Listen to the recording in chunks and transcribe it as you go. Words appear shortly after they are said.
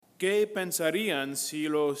¿Qué pensarían si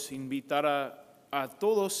los invitara a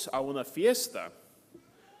todos a una fiesta?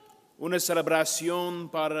 ¿Una celebración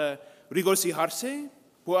para regocijarse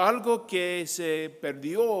por algo que se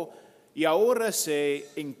perdió y ahora se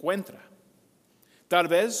encuentra? Tal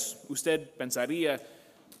vez usted pensaría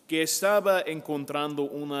que estaba encontrando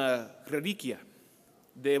una reliquia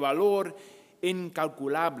de valor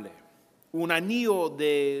incalculable, un anillo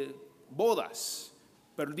de bodas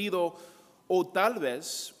perdido o tal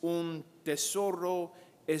vez un tesoro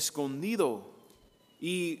escondido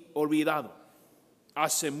y olvidado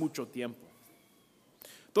hace mucho tiempo.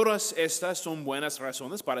 Todas estas son buenas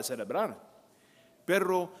razones para celebrar,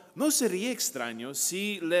 pero ¿no sería extraño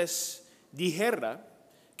si les dijera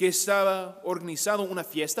que estaba organizando una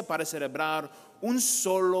fiesta para celebrar un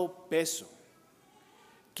solo peso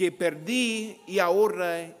que perdí y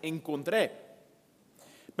ahora encontré?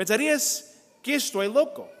 Pensarías que estoy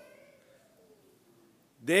loco.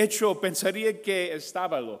 De hecho, pensaría que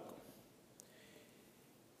estaba loco.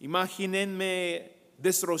 Imagínense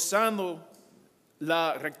destrozando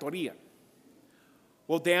la rectoría,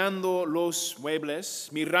 volteando los muebles,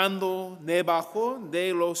 mirando debajo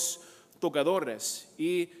de los tocadores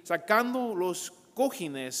y sacando los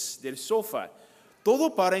cojines del sofá,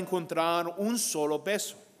 todo para encontrar un solo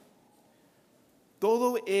peso.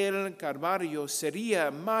 Todo el calvario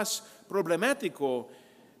sería más problemático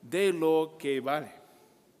de lo que vale.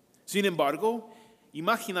 Sin embargo,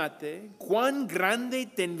 imagínate cuán grande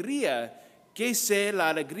tendría que ser la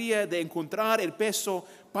alegría de encontrar el peso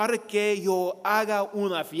para que yo haga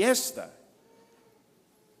una fiesta.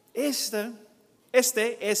 Este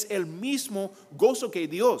es el mismo gozo que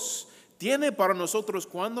Dios tiene para nosotros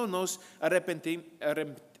cuando nos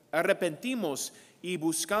arrepentimos y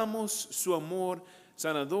buscamos su amor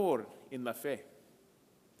sanador en la fe.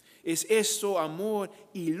 Es esto amor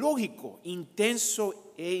ilógico,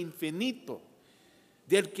 intenso e infinito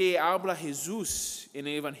del que habla Jesús en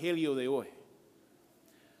el Evangelio de hoy.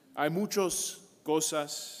 Hay muchas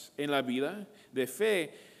cosas en la vida de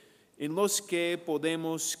fe en las que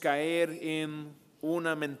podemos caer en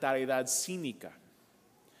una mentalidad cínica.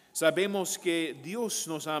 Sabemos que Dios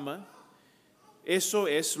nos ama, eso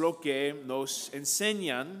es lo que nos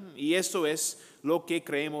enseñan y eso es lo que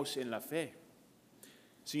creemos en la fe.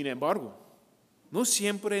 Sin embargo, no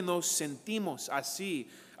siempre nos sentimos así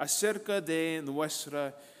acerca de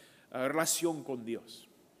nuestra relación con Dios.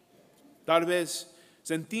 Tal vez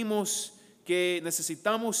sentimos que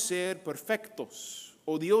necesitamos ser perfectos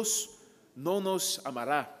o Dios no nos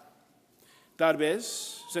amará. Tal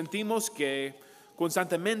vez sentimos que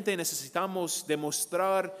constantemente necesitamos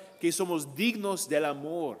demostrar que somos dignos del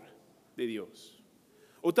amor de Dios.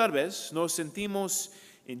 O tal vez nos sentimos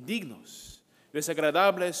indignos,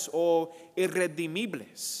 desagradables o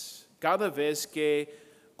irredimibles cada vez que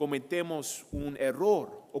cometemos un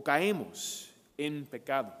error o caemos en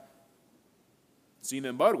pecado. Sin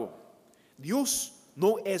embargo, Dios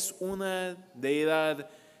no es una deidad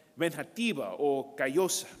vengativa o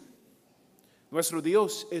callosa. Nuestro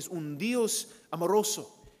Dios es un Dios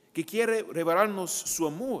amoroso que quiere revelarnos su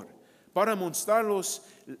amor para mostrarnos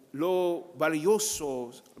lo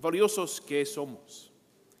valiosos que somos.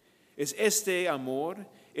 Es este amor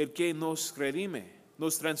el que nos redime,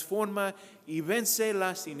 nos transforma y vence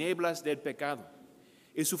las tinieblas del pecado,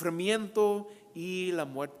 el sufrimiento y la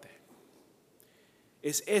muerte.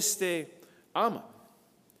 Es este ama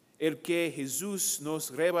el que Jesús nos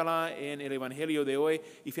revela en el Evangelio de hoy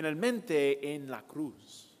y finalmente en la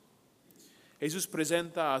cruz. Jesús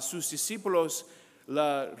presenta a sus discípulos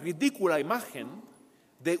la ridícula imagen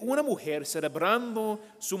de una mujer celebrando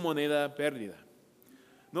su moneda perdida.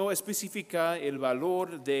 No especifica el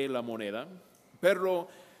valor de la moneda, pero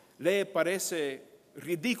le parece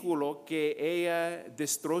ridículo que ella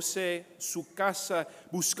destroce su casa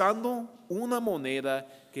buscando una moneda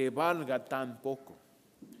que valga tan poco.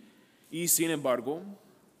 Y sin embargo,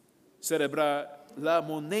 celebra la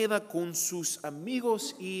moneda con sus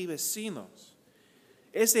amigos y vecinos.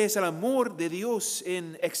 Ese es el amor de Dios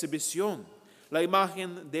en exhibición, la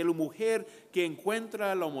imagen de la mujer que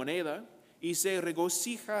encuentra la moneda y se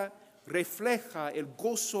regocija, refleja el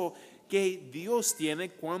gozo que Dios tiene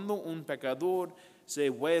cuando un pecador se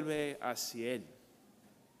vuelve hacia Él.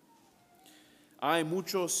 Hay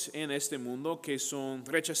muchos en este mundo que son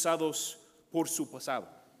rechazados por su pasado,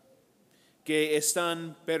 que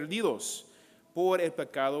están perdidos por el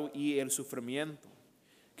pecado y el sufrimiento,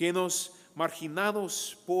 que nos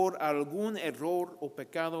marginados por algún error o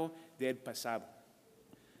pecado del pasado.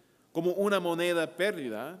 Como una moneda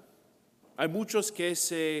perdida, hay muchos que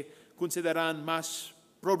se consideran más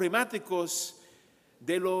problemáticos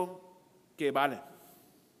de lo que valen.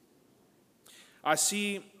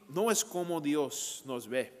 Así no es como Dios nos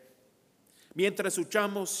ve. Mientras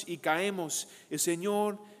luchamos y caemos, el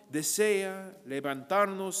Señor desea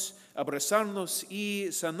levantarnos, abrazarnos y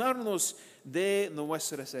sanarnos de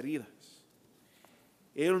nuestras heridas.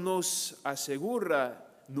 Él nos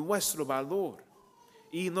asegura nuestro valor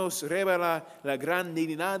y nos revela la gran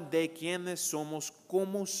dignidad de quienes somos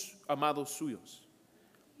como amados suyos.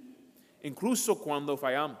 Incluso cuando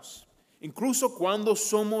fallamos, incluso cuando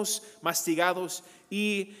somos mastigados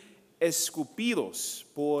y escupidos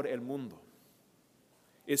por el mundo.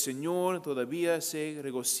 El Señor todavía se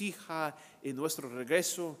regocija en nuestro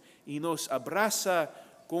regreso y nos abraza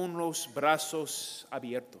con los brazos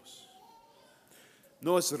abiertos.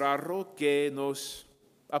 No es raro que nos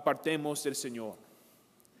apartemos del Señor,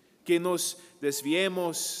 que nos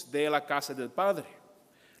desviemos de la casa del Padre.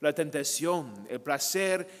 La tentación, el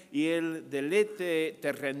placer y el deleite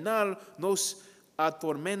terrenal nos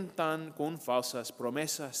atormentan con falsas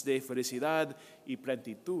promesas de felicidad y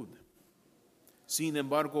plenitud. Sin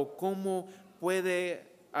embargo, ¿cómo puede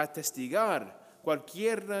atestigar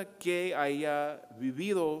cualquiera que haya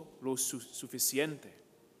vivido lo suficiente?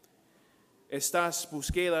 Estas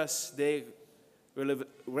búsquedas de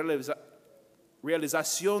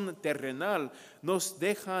realización terrenal nos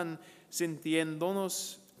dejan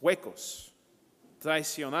sintiéndonos huecos,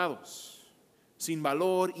 traicionados, sin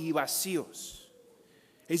valor y vacíos.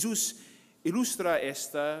 Jesús ilustra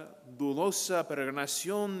esta dudosa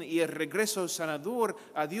peregrinación y el regreso sanador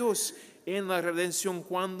a Dios en la redención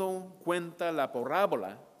cuando cuenta la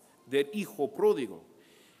parábola del hijo pródigo,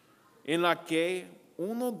 en la que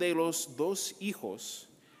uno de los dos hijos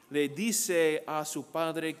le dice a su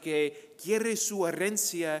padre que quiere su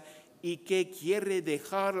herencia y que quiere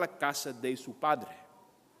dejar la casa de su padre.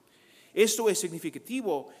 Esto es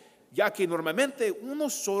significativo, ya que normalmente uno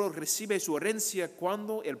solo recibe su herencia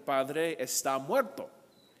cuando el padre está muerto.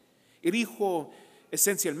 El hijo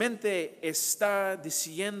esencialmente está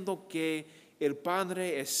diciendo que el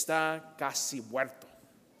padre está casi muerto.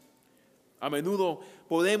 A menudo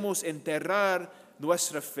podemos enterrar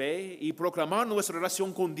nuestra fe y proclamar nuestra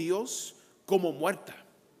relación con Dios como muerta,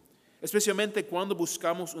 especialmente cuando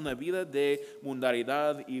buscamos una vida de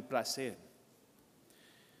mundanalidad y placer.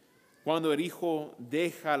 Cuando el hijo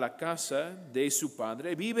deja la casa de su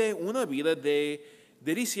padre, vive una vida de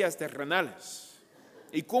delicias terrenales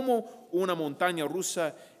y como una montaña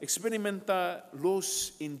rusa experimenta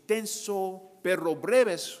los intensos pero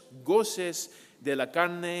breves goces de la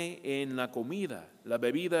carne en la comida, la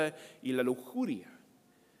bebida y la lujuria,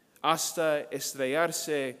 hasta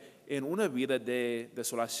estrellarse en una vida de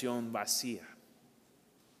desolación vacía.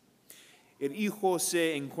 El hijo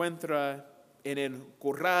se encuentra en el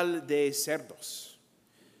corral de cerdos,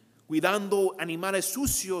 cuidando animales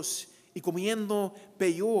sucios y comiendo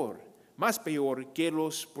más peor que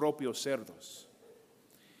los propios cerdos.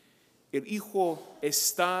 El hijo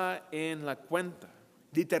está en la cuenta,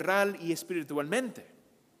 literal y espiritualmente.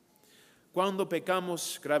 Cuando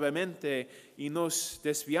pecamos gravemente y nos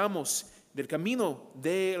desviamos del camino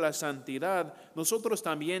de la santidad, nosotros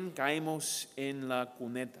también caemos en la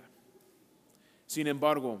cuneta. Sin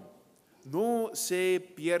embargo, no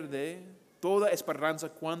se pierde toda esperanza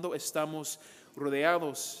cuando estamos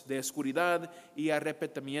rodeados de oscuridad y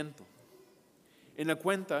arrepentimiento. En la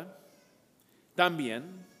cuenta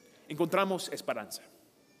también encontramos esperanza.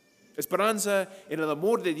 Esperanza en el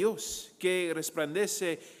amor de Dios que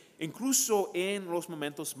resplandece incluso en los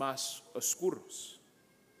momentos más oscuros.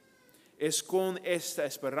 Es con esta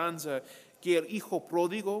esperanza que el hijo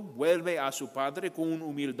pródigo vuelve a su padre con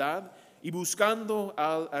humildad y buscando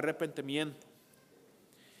al arrepentimiento.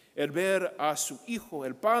 El ver a su hijo,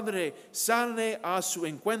 el padre sale a su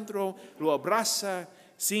encuentro, lo abraza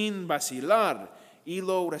sin vacilar y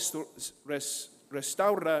lo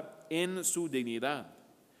restaura en su dignidad.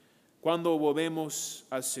 Cuando volvemos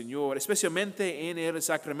al Señor, especialmente en el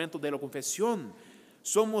sacramento de la confesión,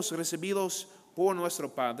 somos recibidos por nuestro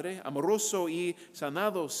Padre, amoroso y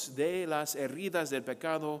sanados de las heridas del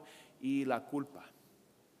pecado y la culpa.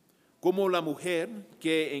 Como la mujer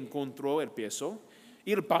que encontró el peso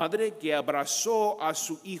y el padre que abrazó a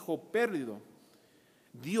su hijo perdido,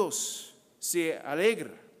 Dios se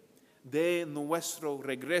alegra de nuestro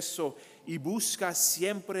regreso y busca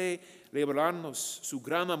siempre revelarnos su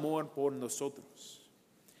gran amor por nosotros.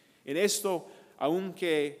 En esto,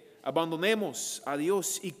 aunque abandonemos a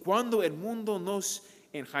Dios y cuando el mundo nos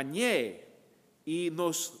engañe y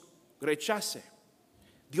nos rechace,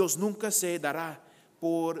 Dios nunca se dará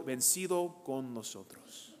por vencido con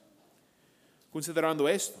nosotros. Considerando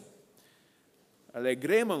esto,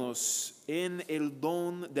 alegrémonos en el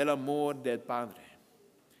don del amor del Padre.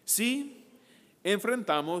 Sí,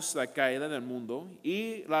 Enfrentamos la caída del mundo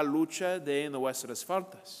y la lucha de nuestras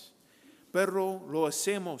faltas, pero lo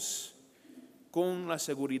hacemos con la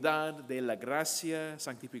seguridad de la gracia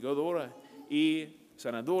santificadora y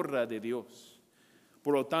sanadora de Dios.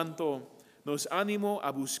 Por lo tanto, nos animo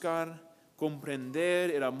a buscar comprender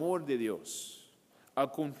el amor de Dios, a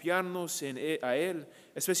confiarnos a Él,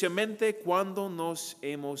 especialmente cuando nos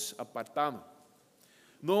hemos apartado.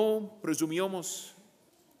 No presumimos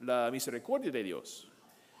la misericordia de Dios,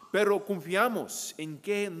 pero confiamos en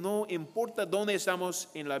que no importa dónde estamos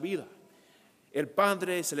en la vida, el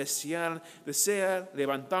Padre Celestial desea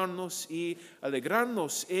levantarnos y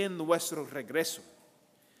alegrarnos en nuestro regreso,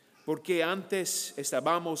 porque antes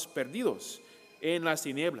estábamos perdidos en las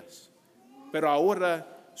tinieblas, pero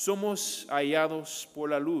ahora somos hallados por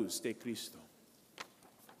la luz de Cristo.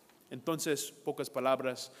 Entonces, pocas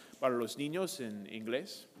palabras para los niños en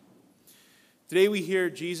inglés. Today we hear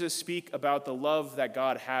Jesus speak about the love that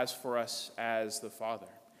God has for us as the Father.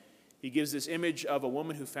 He gives this image of a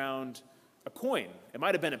woman who found a coin. It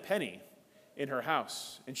might have been a penny in her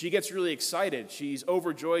house. And she gets really excited. She's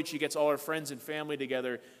overjoyed. She gets all her friends and family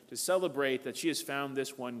together to celebrate that she has found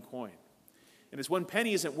this one coin. And this one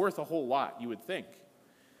penny isn't worth a whole lot, you would think.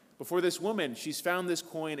 But for this woman, she's found this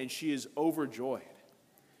coin and she is overjoyed.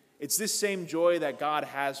 It's this same joy that God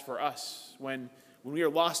has for us when we are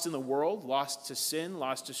lost in the world, lost to sin,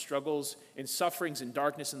 lost to struggles and sufferings and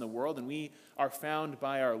darkness in the world, and we are found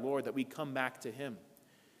by our Lord, that we come back to Him.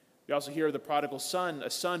 We also hear of the prodigal son, a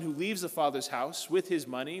son who leaves the father's house with his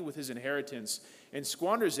money, with his inheritance, and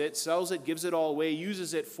squanders it, sells it, gives it all away,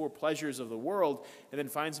 uses it for pleasures of the world, and then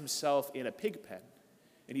finds himself in a pig pen.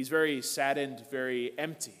 And he's very saddened, very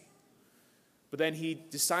empty. But then he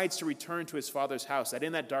decides to return to his father's house, that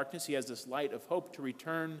in that darkness he has this light of hope to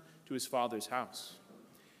return to his father's house.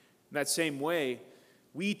 In that same way,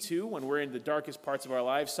 we too, when we're in the darkest parts of our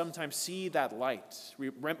lives, sometimes see that light,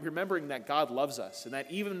 remembering that God loves us, and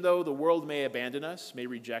that even though the world may abandon us, may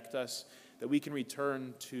reject us, that we can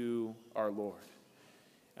return to our Lord.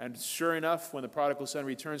 And sure enough, when the prodigal son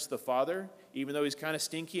returns to the father, even though he's kind of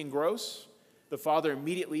stinky and gross, the father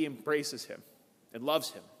immediately embraces him and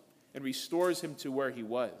loves him and restores him to where he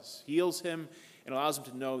was, heals him, and allows him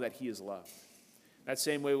to know that he is loved. That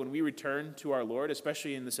same way, when we return to our Lord,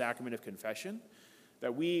 especially in the sacrament of confession,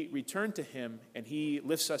 that we return to Him and He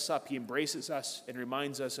lifts us up, He embraces us and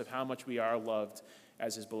reminds us of how much we are loved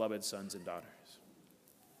as His beloved sons and daughters.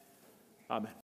 Amen.